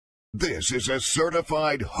This is a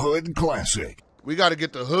certified hood classic. We got to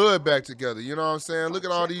get the hood back together. You know what I'm saying? Look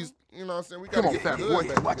at all these. You know what I'm saying? We got to get fat the boy.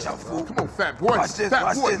 hood back Watch together, out, bro. fool. Come on, fat boy. Watch this, fat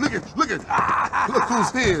watch boy. this. Look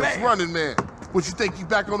who's here. It's running man. What, you think you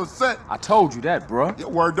back on the set? I told you that, bruh. Your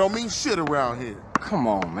word don't mean shit around here. Come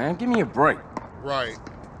on, man. Give me a break. Right.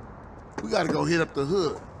 We gotta go hit up the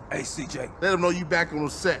hood. Hey, CJ. Let them know you back on the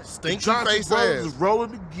set. Stinky Johnson face Brothers ass. is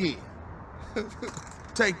rolling again.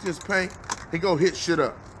 Take this paint and go hit shit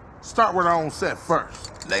up. Start with our own set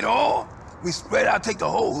first. Later on, we spread out, take the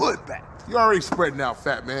whole hood back. You already spreading out,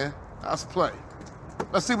 fat man. Let's play.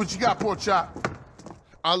 Let's see what you got, Pork Chop.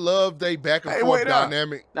 I love they back and Hey, forth wait up.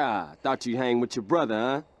 dynamic. Ah, thought you hang with your brother,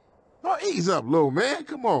 huh? Oh, ease up, little man.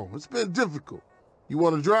 Come on. It's been difficult. You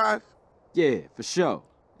want to drive? Yeah, for sure.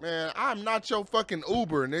 Man, I'm not your fucking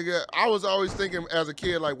Uber, nigga. I was always thinking as a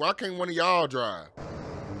kid, like, why can't one of y'all drive?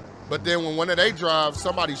 But then when one of they drive,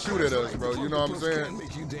 somebody shoot at us, bro. You know what I'm saying?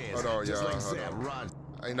 Hold on, y'all. Hold on.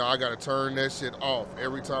 You know, I gotta turn that shit off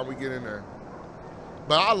every time we get in there.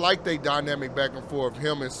 But I like they dynamic back and forth,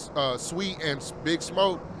 him and Sweet and Big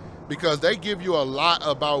Smoke, because they give you a lot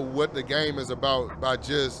about what the game is about by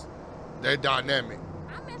just their dynamic.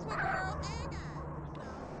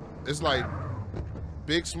 It's like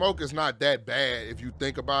Big Smoke is not that bad if you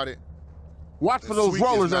think about it. Watch for those Sweet is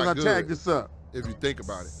rollers as not I tag good this up. if you think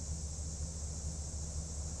about it.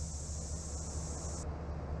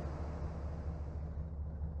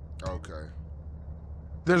 Okay.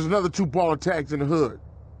 There's another 2 baller tags in the hood.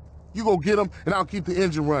 You go get them, and I'll keep the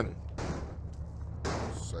engine running.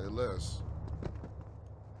 Say less.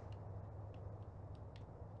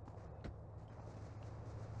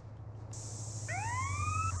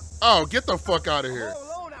 Oh, get the fuck out of here.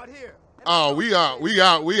 Oh, we out,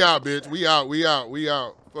 bitch. We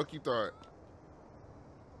out. Fuck you thought.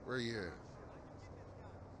 Where you at?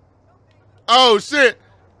 Oh, shit.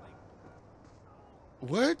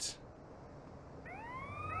 What?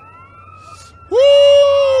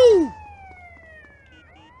 Woo!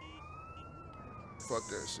 Fuck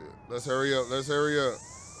that shit. Let's hurry up.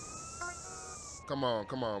 Come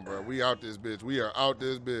on, bro. We out this bitch. We are out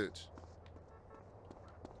this bitch.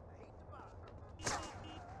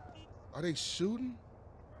 Are they shooting?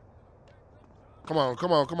 Come on.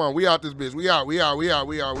 We out this bitch. We out.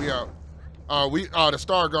 The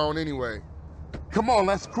star gone anyway. Come on,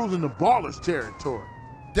 let's cruise into ballers territory.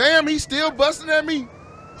 Damn, he's still busting at me?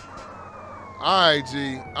 All right,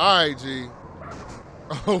 G.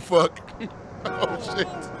 Oh, fuck. Oh, shit.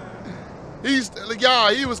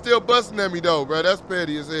 He was still busting at me, though, bro. That's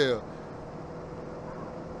petty as hell.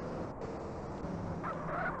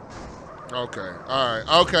 Okay, all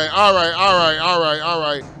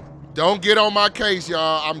right. Don't get on my case,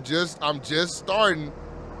 y'all. I'm just starting.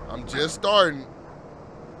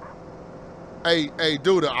 Hey,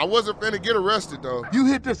 Duda, I wasn't finna get arrested, though. You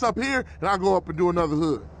hit this up here, and I'll go up and do another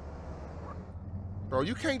hood. Bro,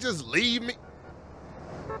 you can't just leave me.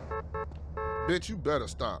 Bitch, you better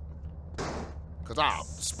stop. Cause I'll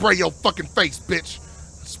spray your fucking face, bitch.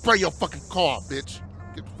 Spray your fucking car, bitch.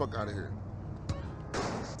 Get the fuck out of here.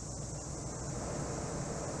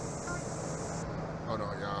 Hold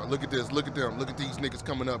on, y'all. Look at this. Look at them. Look at these niggas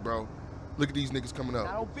coming up, bro. Look at these niggas coming up.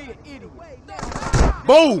 Now don't be an idiot.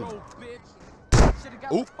 Boom!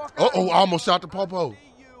 Ooh. Uh-oh, I almost shot the popo.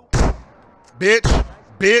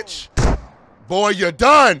 Bitch. Boy, you're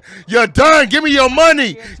done. Give me your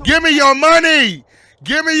money.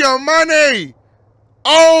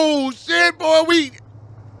 Oh, shit, boy.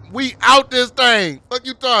 We out this thing. Fuck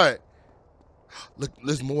you thought. Look,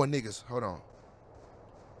 there's more niggas. Hold on.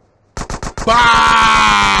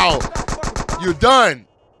 Bow! You're done.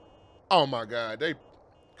 Oh, my God.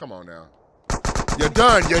 Come on now. You're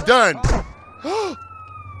done.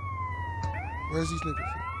 Where's these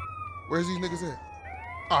niggas at?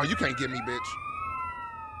 Oh, you can't get me, bitch.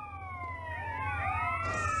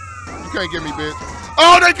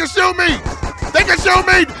 Oh, they can shoot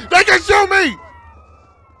me!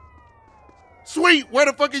 Sweet, where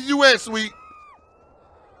the fuck is you at, Sweet?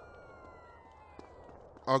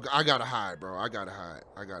 Oh, I gotta hide, bro. I gotta hide.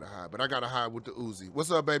 But I gotta hide with the Uzi.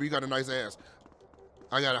 What's up, baby? You got a nice ass.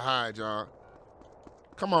 I gotta hide, y'all.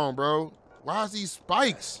 Come on, bro. Why is these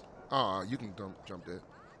spikes? Oh, you can jump that.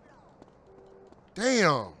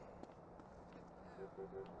 Damn.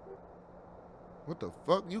 What the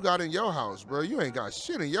fuck you got in your house, bro? You ain't got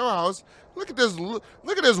shit in your house. Look at this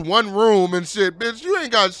one room and shit, bitch. You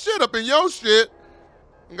ain't got shit up in your shit.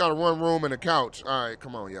 You got a one room and a couch. All right,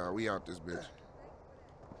 come on, y'all. We out this bitch.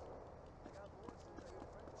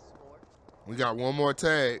 We got one more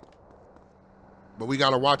tag. But we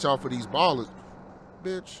gotta watch out for these ballers.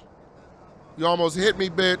 Bitch. You almost hit me,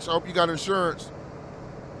 bitch. I hope you got insurance.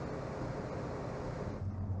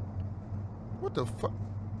 What the fuck?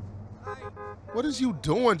 What is you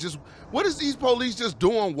doing? What is these police just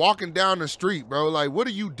doing walking down the street, bro? Like, what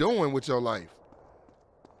are you doing with your life?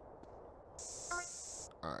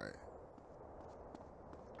 All right.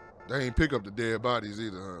 They ain't pick up the dead bodies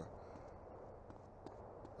either,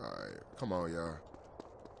 huh? All right, come on, y'all.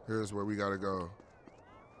 Here's where we gotta go.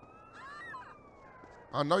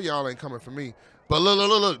 I know y'all ain't coming for me, but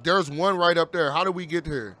look. There's one right up there. How do we get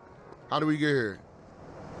here? How do we get here?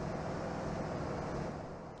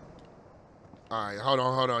 All right, hold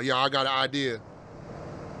on. Yeah, I got an idea.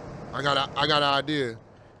 I got an idea.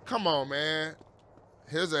 Come on, man.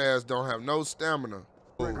 His ass don't have no stamina.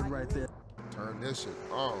 Right there. Turn this shit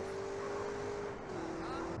off.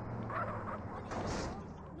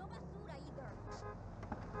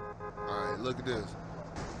 All right, look at this.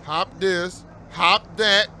 Hop this, hop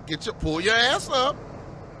that. Pull your ass up.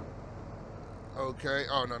 Okay.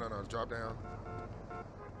 Oh no. Drop down.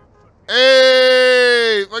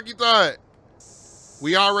 Hey, what you thought?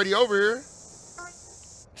 We already over here.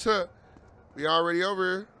 We already over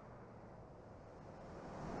here.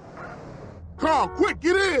 Carl, quick,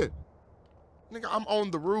 get in. Nigga, I'm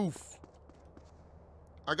on the roof.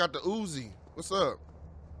 I got the Uzi. What's up?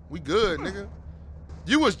 We good, nigga.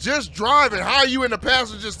 You was just driving. How are you in the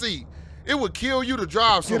passenger seat? It would kill you to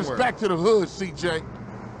drive somewhere. Get us back to the hood, CJ.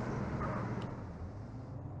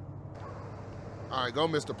 All right, go,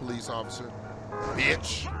 Mr. Police Officer.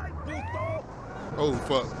 Bitch. Oh,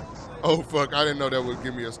 fuck. Oh, fuck. I didn't know that would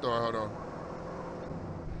give me a star. Hold on.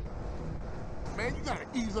 Man, you gotta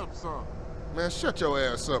ease up some. Man, shut your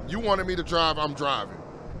ass up. You wanted me to drive, I'm driving.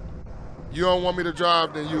 You don't want me to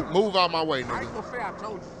drive, then you move out my way, nigga. I ain't gonna say I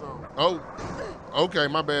told you so. Oh, okay,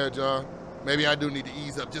 my bad, y'all. Maybe I do need to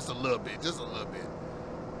ease up just a little bit,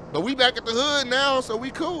 But we back at the hood now, so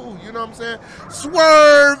we cool. You know what I'm saying?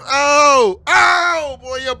 Swerve! Oh,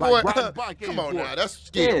 boy, your boy. Like riding a bike Come on ain't now, that's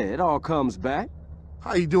Yeah, scary. it all comes back.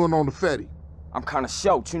 How you doing on the Fetty? I'm kind of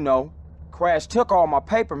short, you know. Crash took all my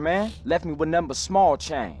paper, man. Left me with nothing but small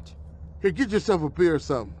change. Here, get yourself a beer or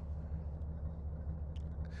something.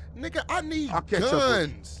 Nigga, I need I'll catch up with you.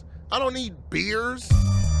 guns. I don't need beers.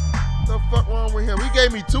 What the fuck wrong with him? He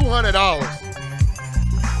gave me $200.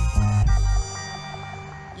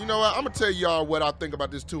 You know what? I'm gonna tell y'all what I think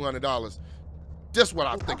about this $200. Just what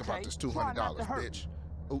I think about this $200, bitch.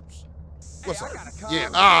 Oops. What's up?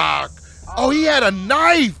 Yeah. Oh, he had a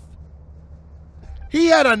knife. He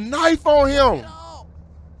had a knife on him.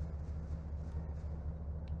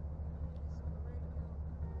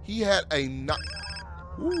 He had a knife.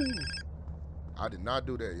 Ooh. I did not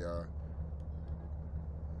do that, y'all.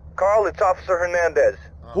 Carl, it's Officer Hernandez.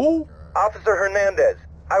 Who? Officer Hernandez.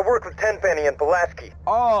 I work with Tenpenny and Pulaski.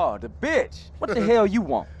 Oh, the bitch. What the hell you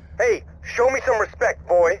want? Hey, show me some respect,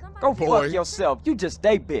 boy. Go Boy. fuck yourself. You just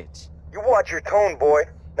a bitch. You watch your tone, boy.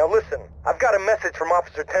 Now listen, I've got a message from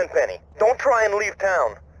Officer Tenpenny. Don't try and leave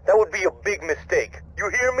town. That would be a big mistake. You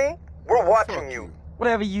hear me? We're watching Fuck you.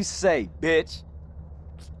 Whatever you say, bitch.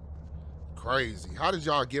 Crazy. How did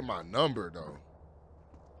y'all get my number, though?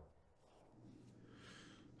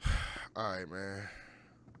 All right, man.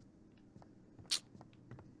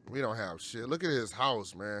 We don't have shit. Look at his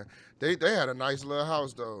house, man. They had a nice little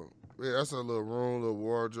house, though. Yeah, that's a little room, little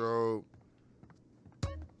wardrobe.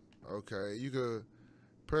 Okay, you could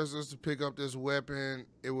press this to pick up this weapon.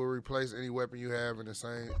 It will replace any weapon you have in the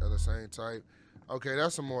same type. Okay,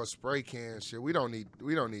 that's some more spray can shit. We don't need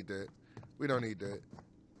that. We don't need that.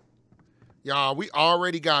 Y'all, we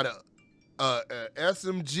already got a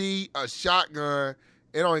SMG, a shotgun.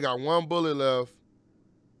 It only got one bullet left.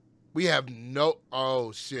 We have no,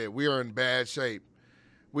 oh shit, we are in bad shape.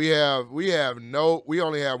 We only have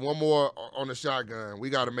one more on the shotgun. We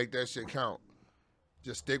got to make that shit count.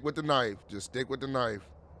 Just stick with the knife. Just stick with the knife.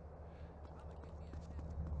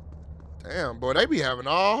 Damn, boy, they be having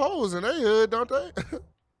all hoes in their hood, don't they?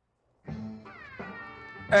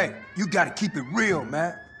 Hey, you gotta keep it real,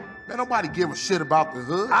 man. Man, nobody give a shit about the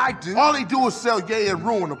hood. I do. All they do is sell gay and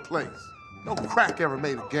ruin the place. No crack ever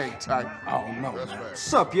made a gang type. Oh, no. That's right.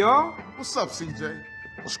 What's up, y'all? What's up, CJ?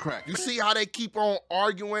 What's crack? You see how they keep on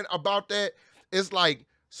arguing about that? It's like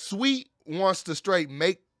Sweet wants to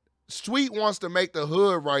make the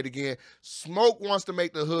hood right again. Smoke wants to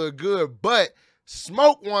make the hood good, but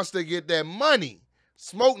Smoke wants to get that money.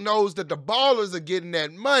 Smoke knows that the ballers are getting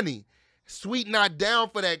that money. Sweet not down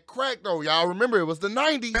for that crack though, y'all. Remember, it was the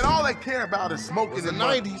 90s. And all they care about is smoking It was in the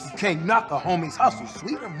the 90s. You can't knock a homie's hustle,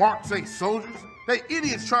 Sweet. Even Marks ain't soldiers. They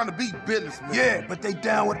idiots trying to be businessmen. Yeah, but they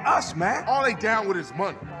down with us, man. All they down with is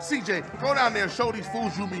money. CJ, go down there and show these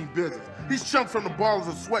fools you mean business. These chumps from the ballers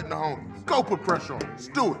are sweating the homies. Go put pressure on them. Let's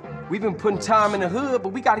do it. We've been putting time in the hood, but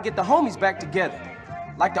we gotta get the homies back together.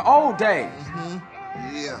 Like the old days.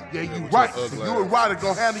 Yeah, you right. You and Ryder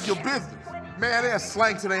gonna handle your business. Man, they're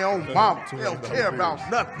slang to their own mama. They don't care about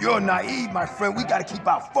nothing. You're naive, my friend. We gotta keep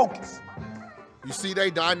our focus. You see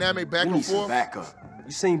they dynamic back We and need some forth? backup.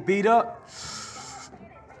 You seen Beat Up?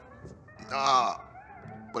 Nah,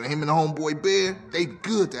 but him and the homeboy Bear, they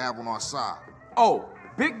good to have on our side. Oh,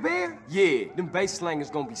 Big Bear? Yeah, them bass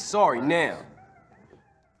slangers gonna be sorry now.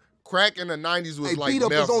 Crack in the 90s was Hey, like Beat Up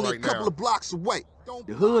meth is only right a couple now. of blocks away.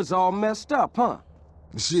 The hood's all messed up, huh?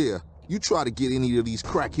 Yeah, you try to get any of these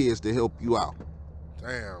crackheads to help you out.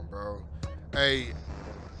 Damn, bro. Hey,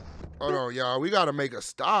 hold on, y'all. We gotta make a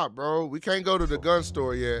stop, bro. We can't go to the gun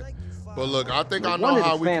store yet. But look, I think I One know of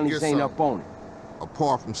how the we can families get ain't something. up on it.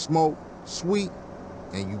 Apart from Smoke, Sweet,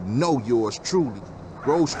 and you know yours truly,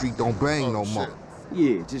 Grove Street don't bang Oh, no shit. more.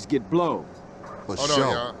 Yeah, just get blown. For Hold sure.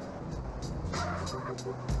 on, y'all.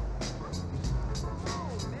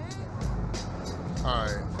 All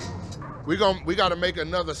right. We gotta make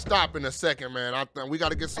another stop in a second, man. I think we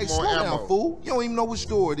gotta get some Hey, more slow ammo. down, fool. You don't even know which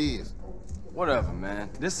store it is. Whatever, man.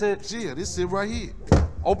 This it? Yeah, this it right here.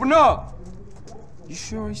 Open up! You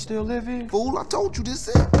sure he still live here? Fool, I told you this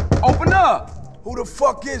it. Open up! Who the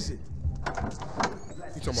fuck is it?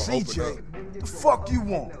 You talking about open CJ. up? The fuck you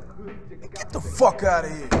want? Get the fuck out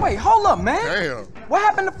of here. Wait, hold up, man. Damn. What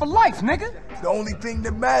happened to for life, nigga? The only thing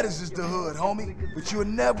that matters is the hood, homie. But you'll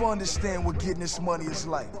never understand what getting this money is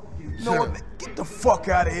like. You know what, man? Get the fuck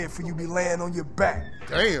out of here before you be laying on your back.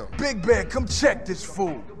 Damn. Big Bear, come check this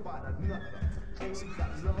fool.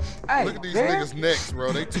 Hey, Look at these Bear? niggas' necks,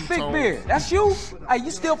 bro. They Big two-toned. Bear, that's you? Hey,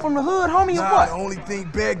 you still from the hood, homie, or Nah, what? the only thing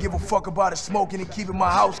Bear give a fuck about is smoking and keeping my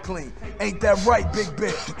house clean. Ain't that right, Big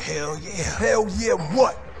Bear? Hell yeah. Hell yeah,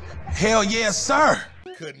 what? Hell yeah, sir.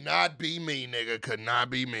 Could not be me, nigga. Could not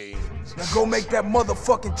be me. Now go make that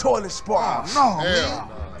motherfucking toilet spark. No, Hell man.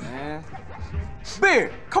 no. Man.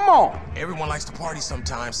 Bear, come on. Everyone likes to party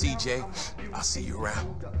sometimes, CJ. I'll see you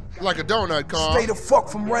around. Like a donut, Carl. Stay the fuck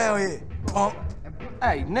from around here, punk.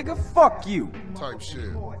 Hey, nigga, fuck you. Type shit.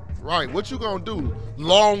 Right, what you gonna do?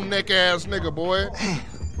 Long neck ass nigga, boy.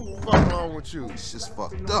 Fuck wrong with you? It's just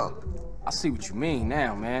fucked up. I see what you mean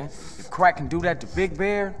now, man. If Crack can do that to Big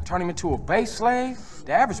Bear, turn him into a base slave,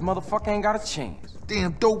 the average motherfucker ain't got a chance.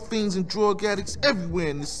 Damn dope fiends and drug addicts everywhere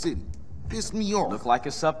in the city. Piss me off. Look like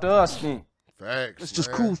it's up to us then. Facts. Let's just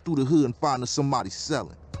man. cruise through the hood and find us somebody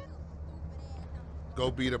selling. Go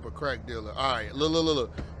beat up a crack dealer. All right,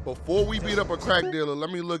 look. Before we beat up a crack dealer, let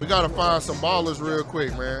me look. We gotta find some ballers real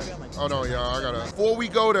quick, man. Hold on, y'all. Before we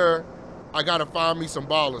go there, I gotta find me some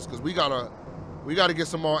ballers, cause we gotta get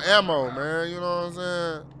some more ammo, man. You know what I'm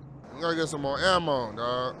saying? We gotta get some more ammo,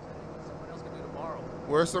 dog.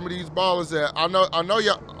 Where's some of these ballers at? I know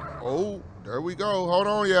y'all. Oh, there we go. Hold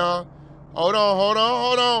on, y'all. Hold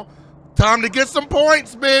on. Time to get some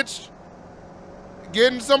points, bitch.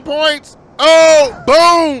 Getting some points. Oh,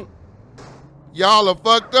 boom. Y'all are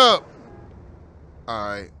fucked up. All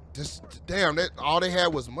right. Just, damn, all they had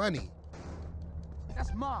was money.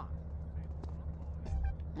 That's mine.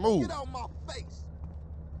 Move. Get out my face.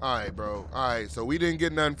 All right, bro. All right, so we didn't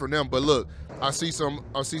get nothing from them, but look, I see some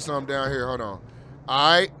down here. Hold on.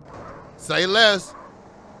 All right. Say less.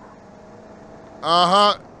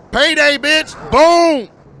 Uh-huh. Payday, bitch. Boom.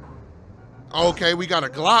 Okay, we got a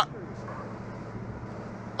Glock.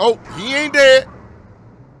 Oh, he ain't dead.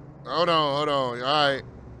 Hold on. All right.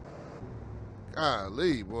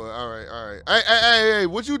 Golly, boy. All right. Hey,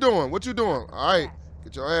 what you doing? All right.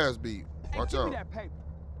 Get your ass beat. Watch out.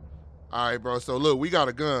 All right, bro. So, look, we got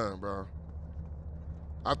a gun, bro.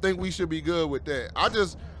 I think we should be good with that.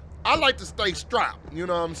 I like to stay strapped. You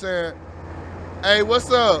know what I'm saying? Hey,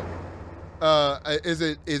 what's up? Is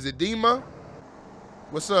it Dima?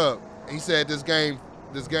 What's up? He said this game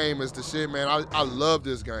is the shit, man. I love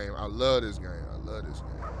this game. I love this game.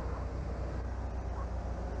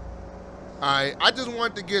 All right, I just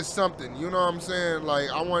wanted to get something. You know what I'm saying? Like,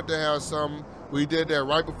 I wanted to have something. We did that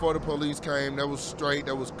right before the police came. That was straight.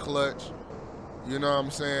 That was clutch. You know what I'm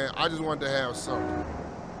saying? I just wanted to have something.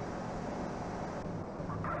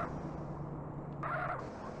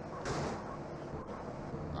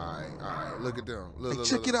 All right. Look at them. Look, Hey, look,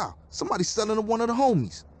 check look. it out. Somebody's selling to one of the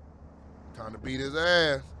homies. Time to beat his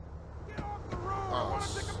ass. Oh,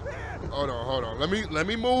 hold on. Let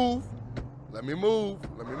me move. Let me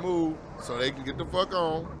move so they can get the fuck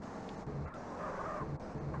on.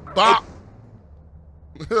 Bop.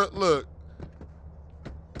 Look.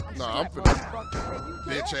 Nah, I'm finna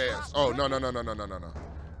bitch ass. Oh, no.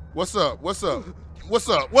 What's up?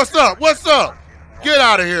 Get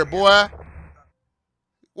out of here, boy.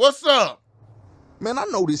 What's up? Man, I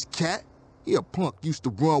know this cat. He a punk used to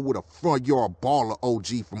run with a front yard baller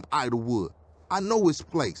OG from Idlewood. I know his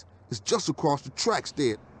place. It's just across the tracks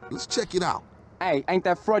there. Let's check it out. Hey, ain't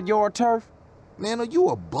that front yard turf? Man, are you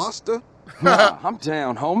a buster? Nah, I'm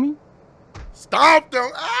down, homie. Stop them.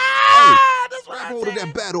 Hey, That's what grab I hold of said.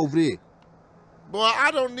 that bat over there. Boy,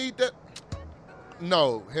 I don't need that.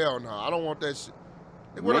 No, hell no. I don't want that shit.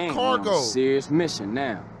 Where the car Man, go? serious mission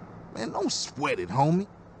now. Man, don't sweat it, homie.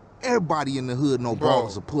 Everybody in the hood know Bro.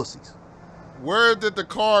 ballers are pussies. Where did the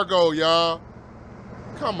car go, y'all?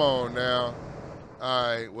 Come on now. All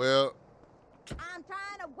right, well. I'm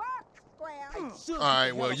trying to work, Square. All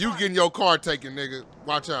right, well, you getting your car taken, nigga.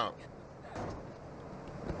 Watch out.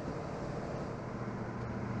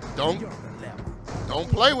 Don't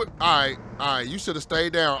play with. All right. You should have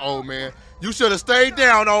stayed down, old man. You should have stayed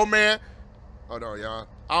down, old man. Hold on, y'all.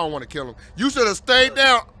 I don't want to kill him. You should have stayed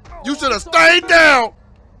down. You should have stayed down.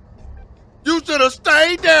 You should have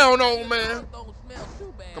stayed down, old man.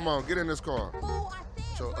 Come on, get in this car.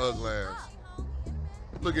 Get your ugly ass.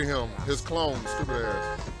 Look at him, his clone, stupid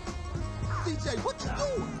ass. DJ, what you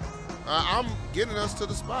doing? I'm getting us to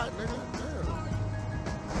the spot, nigga.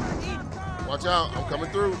 Damn. Watch out, I'm coming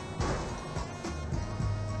through.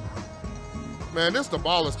 Man, this the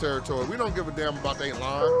ballers territory. We don't give a damn about they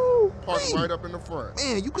line. Park right up in the front.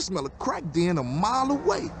 Man, you can smell a crack den a mile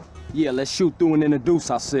away. Yeah, let's shoot through and introduce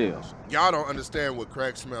ourselves. Y'all don't understand what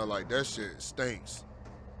crack smell like. That shit stinks.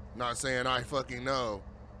 Not saying I fucking know,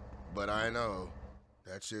 but I know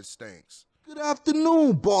that shit stinks. Good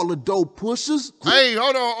afternoon, baller dope pushers. Hey,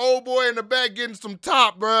 hold on, old boy in the back getting some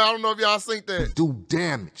top, bro. I don't know if y'all seen that. Do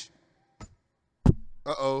damage.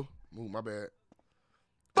 Uh-oh. Ooh, my bad.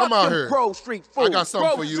 Come out here. Grove Street I got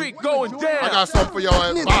something for you. Street going down. I got something for your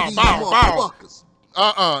ass. Nigga, Bow, these bow, bow.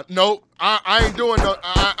 motherfuckers. Nope. I ain't doing no.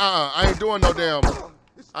 I ain't doing no damn.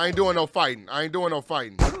 I ain't doing no fighting. I ain't doing no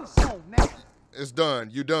fighting. It's done.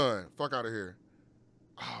 You done. Fuck out of here.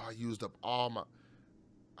 Oh, I used up all my.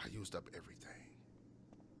 I used up everything.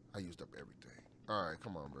 I used up everything. All right,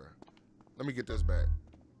 come on, bro. Let me get this back.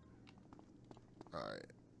 All right,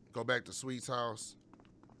 go back to Sweet's house.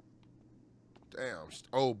 Damn.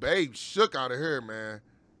 Oh, babe, shook out of here, man.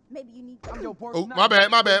 Maybe you need. Oh, my bad.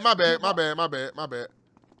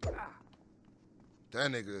 That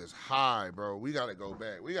nigga is high, bro. We gotta go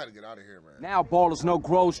back. We gotta get out of here, man. Now ballers know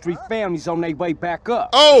Grove Street families on their way back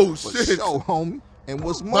up. Oh, For shit. sure, homie. And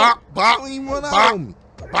what's more, Bop, bop, you ain't run out bop, on me.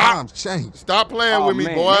 bop. Times changed. Stop playing Oh, with me,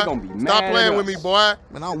 man, boy. they gonna be mad Stop playing at with me, us. boy.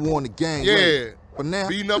 Man, I won the game. Yeah. later. But now,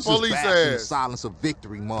 Beating up this police is back in the ass. silence of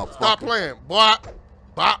victory, motherfucker. Stop playing. Bop,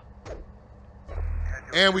 bop.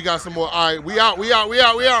 And we got some more. All right, we out.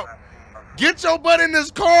 Get your butt in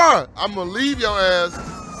this car. I'm gonna leave your ass.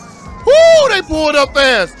 Woo, they pulled up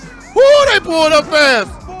fast. Woo, they pulled up fast.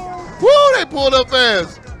 Woo, they pulled up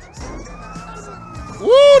fast.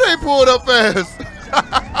 Woo, they pulled up fast.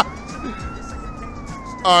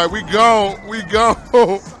 All right, we gone.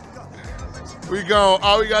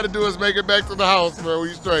 All we gotta do is make it back to the house, bro. We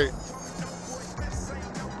straight.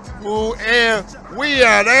 Ooh, and we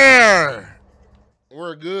are there.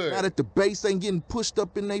 We're good. Now that the bass ain't getting pushed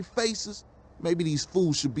up in their faces, maybe these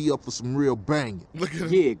fools should be up for some real banging. Look at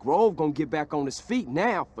him. Yeah, Grove gonna get back on his feet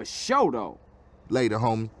now, for sure, though. Later,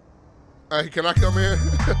 homie. Hey, can I come in?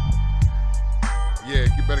 Yeah,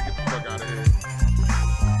 you better get the fuck out of here.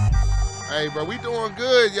 Hey, bro, we doing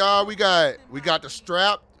good, y'all. We got the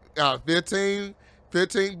strap. Got 15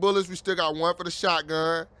 bullets. We still got one for the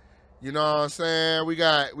shotgun. You know what I'm saying? We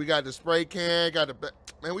got the spray can. Got the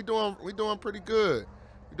man. We doing pretty good.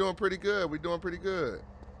 We doing pretty good.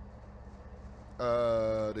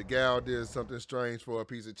 The gal did something strange for a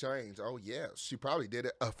piece of change. Oh yeah, she probably did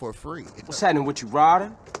it for free. What's happening with you,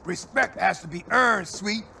 Ryder? Respect has to be earned,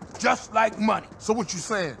 sweet, just like money. So what you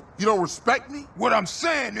saying? You don't respect me? What I'm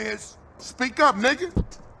saying is, Speak up, nigga.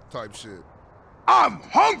 Type shit. I'm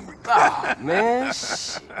hungry. Ah, man,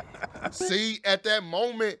 shit. See, at that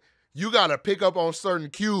moment, you gotta pick up on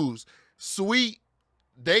certain cues. Sweet,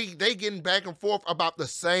 they getting back and forth about the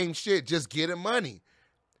same shit, just getting money.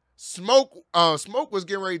 Smoke was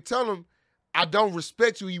getting ready to tell him, I don't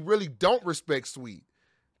respect you. He really don't respect Sweet.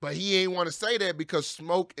 But he ain't want to say that because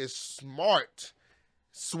Smoke is smart.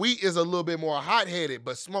 Sweet is a little bit more hot-headed,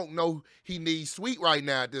 but Smoke know he needs Sweet right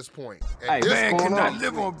now at this point. Hey, Man going cannot on,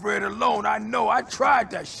 live on bread alone. I know. I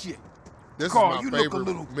tried that shit. This Carl, is you my look a favorite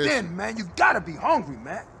little mission. thin, man. You gotta be hungry,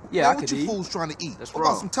 man. Yeah, Man, I what could you eat. fools trying to eat? That's What about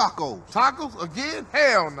wrong. some tacos? Tacos again?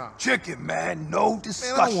 Hell no. Chicken, man. No Man,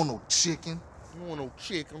 discussion. I don't want no chicken. I don't want no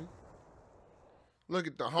chicken. Look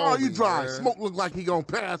at the Oh, you homies, dry. man. Smoke look like he gonna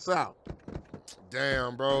pass out.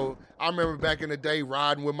 damn, bro. I remember back in the day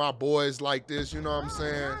riding with my boys like this, you know what I'm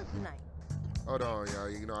saying? Hold on, y'all.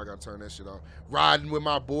 You know I gotta turn that shit off. Riding with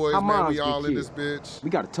my boys, man. We all in this bitch. We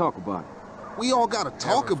gotta talk about it. We all gotta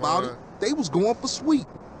talk about it. They was going for sweet.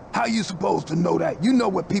 How you supposed to know that? You know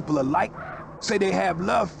what people are like. Say they have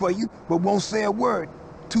love for you, but won't say a word.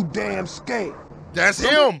 Too damn scared. That's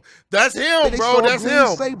him. That's him, bro. That's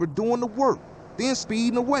him. Saber doing the work, then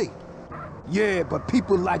speeding away. Yeah, but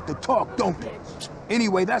people like to talk, don't they?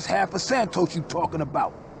 Anyway, that's half of Santos you talking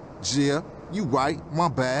about. Yeah, you right. My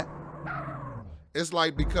bad. It's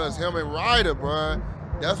like because him and Ryder, bro.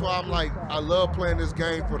 That's why I'm like, I love playing this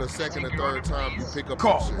game for the second and third time you pick up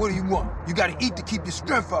Carl, shit. what do you want? You gotta eat to keep your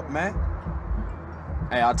strength up, man.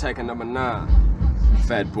 Hey, I'll take a number 9,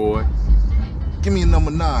 fat boy. Give me a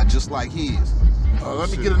number 9, just like his.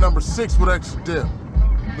 Let me get a number 6 with extra dip.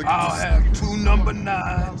 I'll have 2 number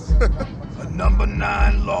 9s, a number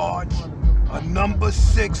 9 large, a number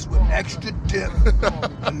 6 with extra dip,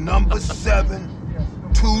 a number 7,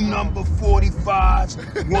 2 number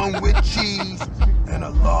 45s, 1 with cheese, and a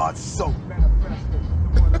large soap.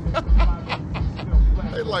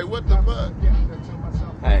 They like, what the fuck?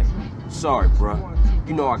 Hey, sorry, bro.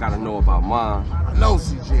 You know I gotta know about mine. I know,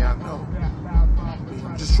 CJ, I know.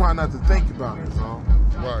 I'm just trying not to think about it, all.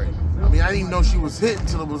 Right. I mean, I didn't even know she was hit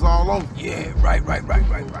until it was all over. Yeah, right.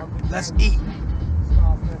 Let's eat.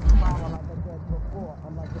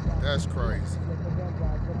 That's crazy.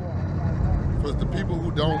 For the people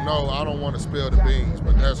who don't know, I don't want to spill the beans,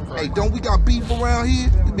 but that's crazy. Hey, don't we got beef around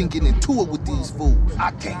here? We been getting into it with these fools.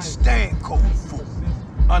 I can't stand cold food.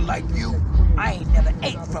 Unlike you, I ain't never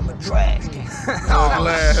ate from a trash can.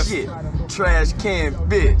 Oh, shit. Trash can,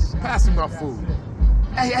 bitch. Pass me my food.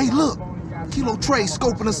 Hey, look. Kilo Trey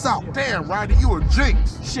scoping us out. Damn, Ryder, you a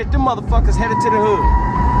jinx. Shit, them motherfuckers headed to the hood.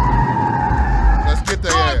 Let's get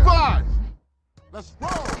their ass. Bye. Let's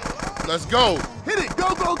roll. Let's go. Hit it, go.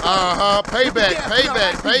 Payback.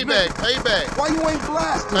 Why you ain't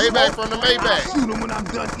blasting? Payback from the Maybach. Shoot him when I'm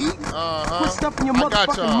done eating. Quit stuffing your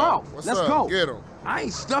motherfucking mouth. What's Let's up? go. Get him. I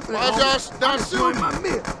ain't stuffing it. Why y'all not I'm enjoying shooting? my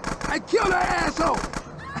meal. I killed that asshole.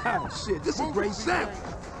 Oh, shit, this is a great sandwich.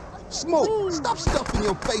 Smoke, stop stuffing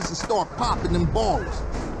your face and start popping them ballers.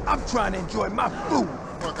 I'm trying to enjoy my food.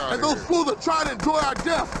 Fuck out And here. those fools are trying to enjoy our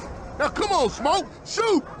death. Now come on, Smoke,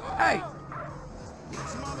 shoot. Hey,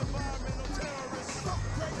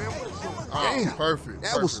 Oh, perfect.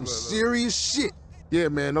 That was some Look. serious shit. Yeah,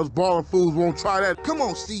 man, those balling fools won't try that. Come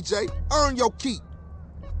on, CJ, earn your keep.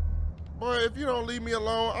 Boy, if you don't leave me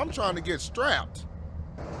alone, I'm trying to get strapped.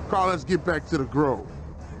 Carl, let's get back to the Grove.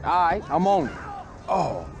 All right, I'm on it.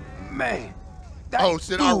 oh, man. That Oh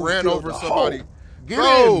shit, I dude ran killed over the somebody. whole- Get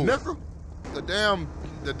Bro, in, nigga.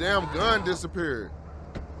 the damn gun disappeared.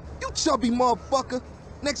 You chubby motherfucker.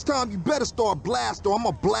 Next time you better start blast or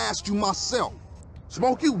I'ma blast you myself.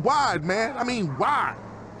 Smoke, you wide, man. I mean, wide.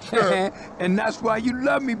 And that's why you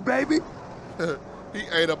love me, baby. He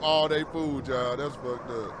ate up all day food, y'all. That's fucked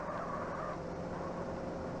up.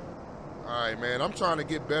 All right, man. I'm trying to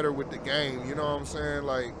get better with the game. You know what I'm saying?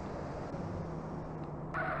 Like,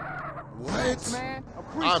 what? Thanks, man.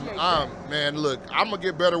 Appreciate that. Man, look, I'm gonna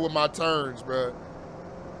get better with my turns, bro.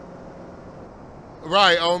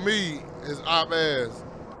 Right, on me, his op ass.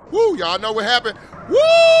 Woo, y'all know what happened? Woo!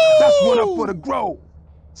 That's one up for the Grove.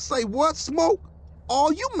 Say what, Smoke?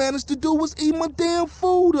 All you managed to do was eat my damn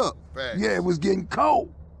food up. Facts. Yeah, it was getting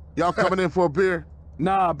cold. Y'all coming in for a beer?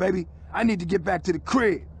 Nah, baby, I need to get back to the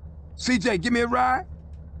crib. CJ, give me a ride?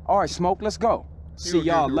 All right, Smoke, let's go. See He'll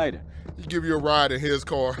y'all give you- later. He give you a ride in his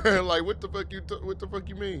car. Like, what the fuck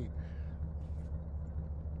you mean?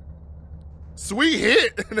 Sweet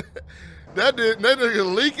hit. that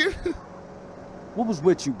nigga leaking. What was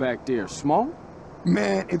with you back there, Smoke?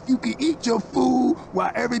 Man, if you can eat your food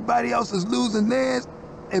while everybody else is losing theirs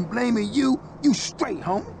and blaming you, you straight,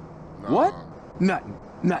 homie. What? Nothing.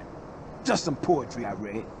 Just some poetry I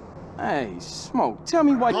read. Hey, Smoke, tell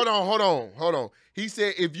me why. Hold on. He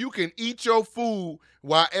said if you can eat your food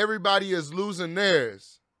while everybody is losing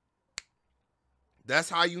theirs, that's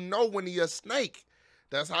how you know when he a snake.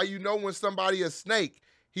 That's how you know when somebody a snake.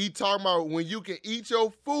 He talking about when you can eat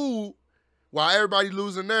your food while everybody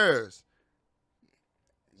losing theirs.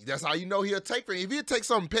 That's how you know he'll take from you. If he'll take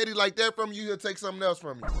something petty like that from you, he'll take something else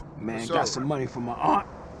from you. Man, sure. got some money from my aunt.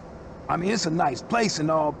 I mean, it's a nice place and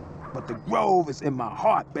all, but the Grove is in my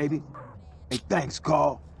heart, baby. Hey, thanks,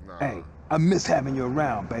 Carl. Nah. Hey, I miss having you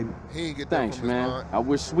around, baby. He ain't get that Thanks, from his man. aunt. I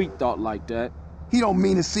wish Sweet thought like that. He don't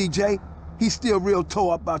mean it, CJ. He's still real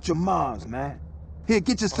tore up about your moms, man. Here,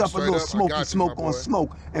 get yourself a straight little up, I smoky got you, smoke my on boy.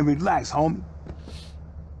 smoke and relax, homie.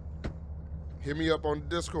 Hit me up on the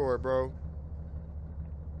Discord, bro.